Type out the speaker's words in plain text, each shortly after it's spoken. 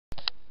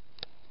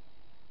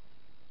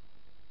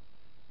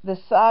The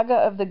saga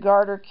of the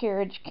garter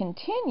carriage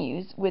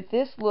continues with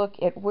this look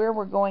at where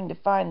we're going to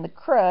find the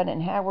crud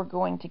and how we're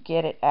going to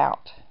get it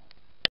out.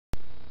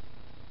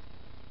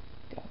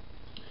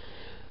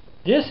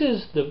 This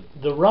is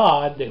the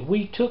rod that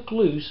we took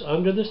loose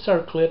under the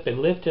circlip and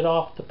lifted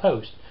off the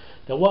post.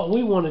 Now what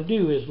we want to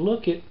do is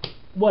look at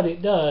what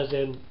it does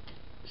and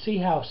see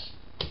how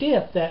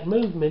stiff that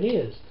movement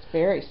is.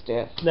 Very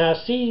stiff. Now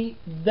see,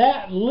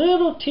 that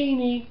little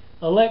teeny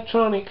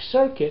electronic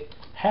circuit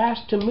has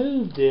to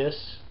move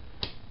this,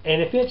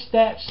 and if it's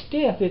that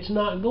stiff, it's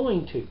not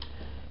going to.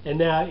 And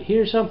now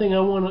here's something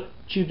I want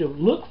you to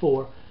look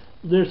for.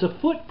 There's a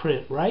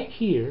footprint right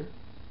here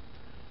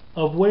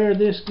of where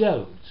this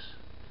goes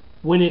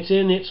when it's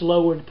in its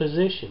lowered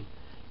position.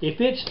 If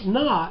it's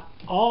not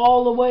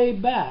all the way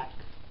back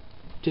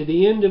to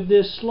the end of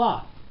this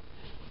slot,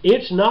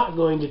 it's not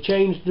going to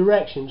change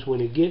directions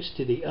when it gets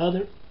to the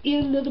other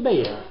end of the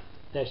bed.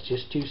 That's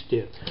just too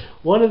stiff.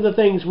 One of the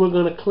things we're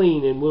going to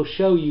clean, and we'll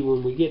show you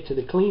when we get to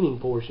the cleaning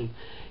portion,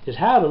 is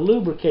how to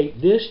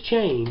lubricate this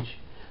change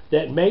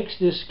that makes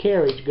this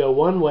carriage go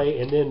one way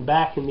and then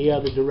back in the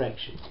other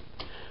direction.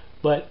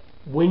 But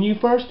when you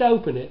first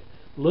open it,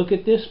 look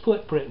at this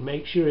footprint.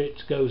 Make sure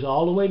it goes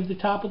all the way to the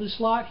top of the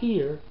slot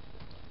here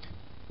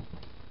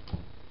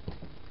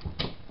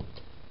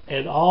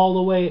and all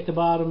the way at the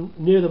bottom,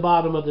 near the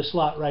bottom of the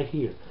slot right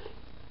here.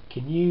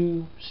 Can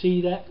you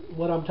see that,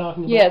 what I'm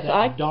talking about? Yes,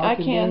 I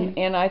can,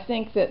 and I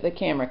think that the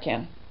camera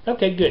can.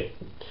 Okay, good.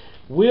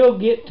 We'll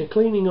get to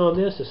cleaning on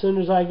this as soon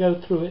as I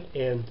go through it,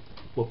 and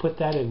we'll put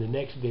that in the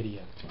next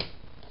video.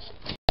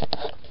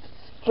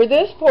 For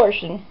this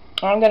portion,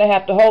 I'm going to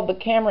have to hold the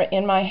camera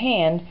in my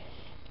hand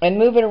and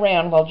move it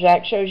around while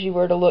Jack shows you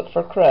where to look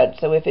for crud.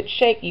 So if it's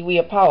shaky, we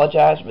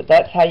apologize, but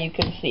that's how you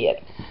can see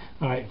it.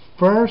 Alright,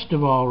 first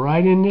of all,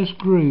 right in this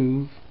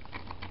groove,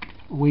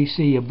 we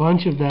see a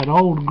bunch of that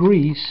old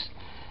grease,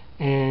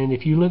 and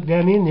if you look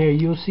down in there,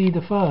 you'll see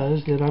the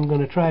fuzz that I'm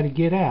going to try to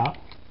get out.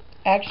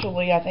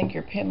 Actually, I think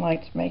your pin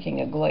light's making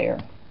a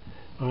glare.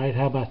 Alright,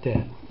 how about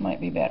that?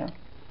 Might be better.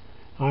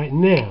 Alright,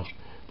 now,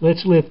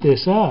 let's lift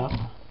this up,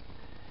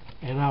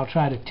 and I'll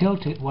try to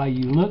tilt it while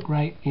you look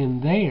right in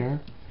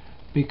there,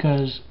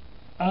 because,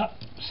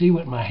 see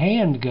what my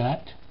hand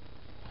got,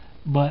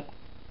 but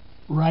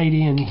right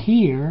in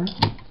here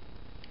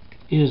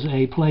is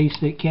a place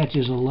that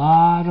catches a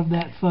lot of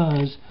that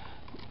fuzz,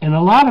 and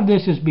a lot of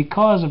this is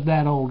because of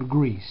that old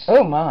grease.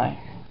 Oh my.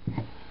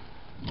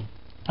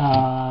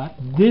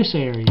 This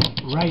area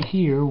right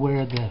here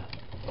where the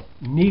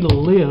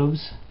needle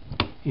lives,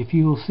 if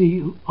you'll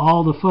see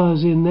all the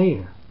fuzz in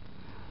there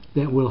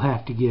that we'll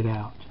have to get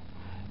out.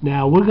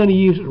 Now we're going to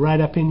use it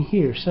right up in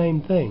here,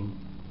 same thing.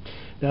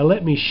 Now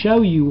let me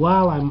show you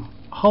while I'm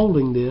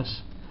holding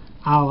this.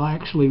 I'll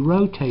actually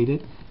rotate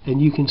it,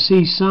 and you can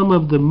see some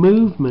of the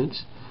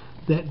movements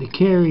that the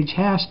carriage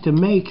has to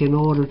make in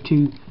order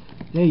to,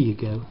 there you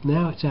go,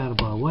 now it's out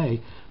of our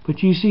way,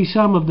 but you see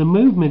some of the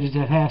movements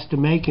that it has to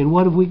make, and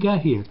what have we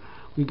got here?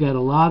 We've got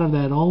a lot of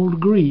that old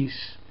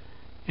grease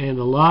and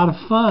a lot of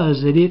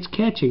fuzz that it's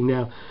catching.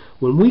 Now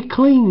when we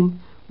clean,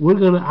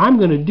 I'm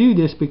going to do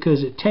this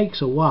because it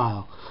takes a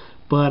while,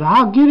 but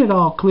I'll get it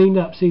all cleaned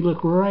up. See,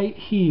 look right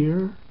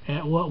here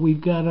at what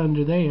we've got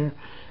under there.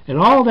 And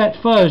all that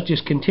fuzz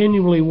just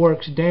continually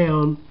works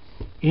down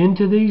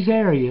into these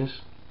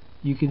areas.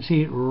 You can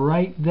see it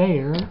right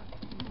there.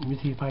 Let me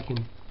see if I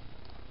can.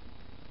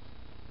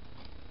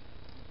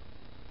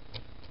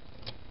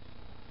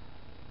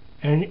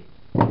 And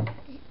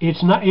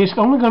it's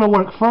only going to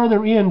work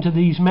further into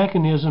these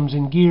mechanisms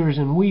and gears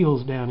and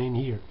wheels down in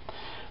here.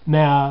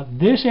 Now,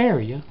 this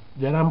area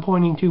that I'm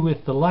pointing to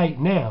with the light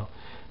now,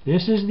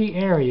 this is the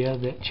area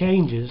that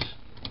changes.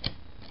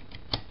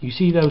 You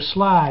see those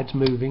slides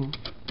moving?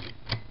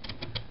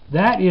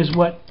 That is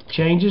what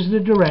changes the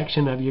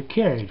direction of your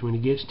carriage. When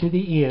it gets to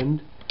the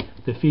end,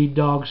 the feed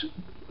dogs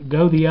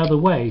go the other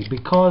way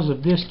because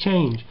of this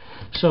change.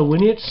 So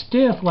when it's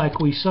stiff like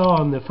we saw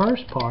in the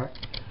first part,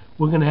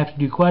 we're going to have to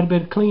do quite a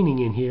bit of cleaning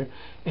in here.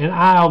 And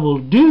I will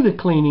do the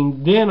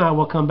cleaning, then I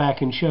will come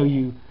back and show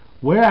you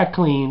where I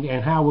cleaned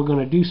and how we're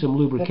going to do some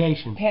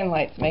lubrication. The pen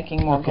light's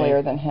making more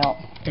glare than help.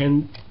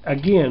 And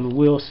again,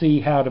 we'll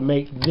see how to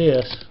make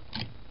this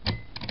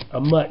a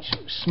much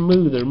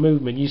smoother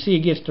movement. You see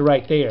it gets to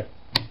right there,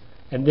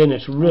 and then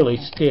it's really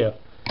stiff.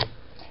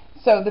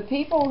 So the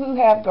people who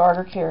have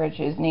garter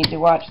carriages need to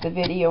watch the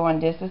video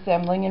on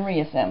disassembling and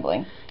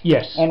reassembling.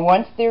 Yes. And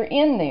once they're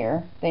in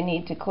there, they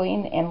need to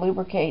clean and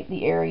lubricate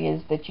the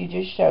areas that you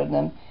just showed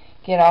them,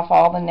 get off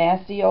all the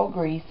nasty old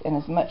grease and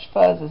as much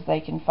fuzz as they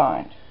can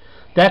find.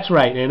 That's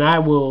right, and I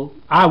will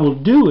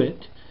do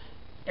it,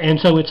 and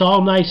so it's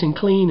all nice and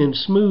clean and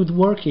smooth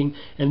working,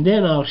 and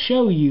then I'll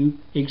show you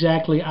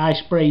exactly I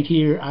sprayed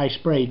here, I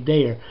sprayed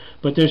there.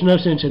 But there's no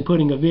sense in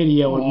putting a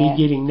video of me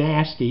getting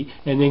nasty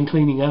and then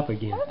cleaning up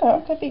again. I know,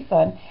 it could be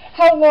fun.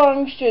 How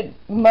long should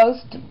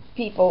most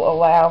people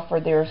allow for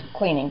their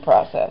cleaning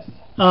process?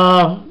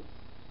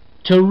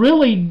 To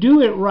really do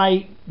it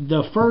right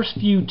the first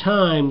few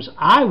times,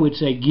 I would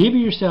say give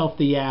yourself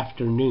the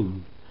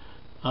afternoon.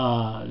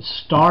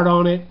 start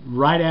on it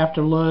right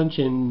after lunch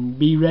and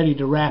be ready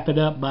to wrap it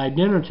up by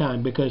dinner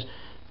time, because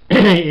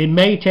it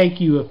may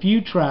take you a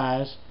few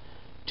tries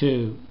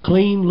to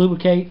clean,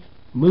 lubricate,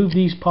 move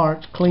these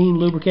parts, clean,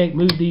 lubricate,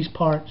 move these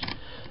parts.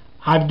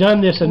 I've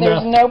done this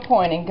enough. There's no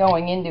point in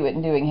going into it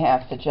and doing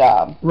half the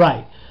job.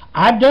 Right.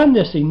 I've done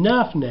this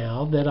enough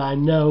now that I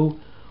know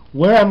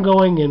where I'm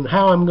going and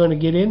how I'm going to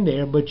get in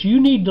there, but you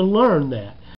need to learn that.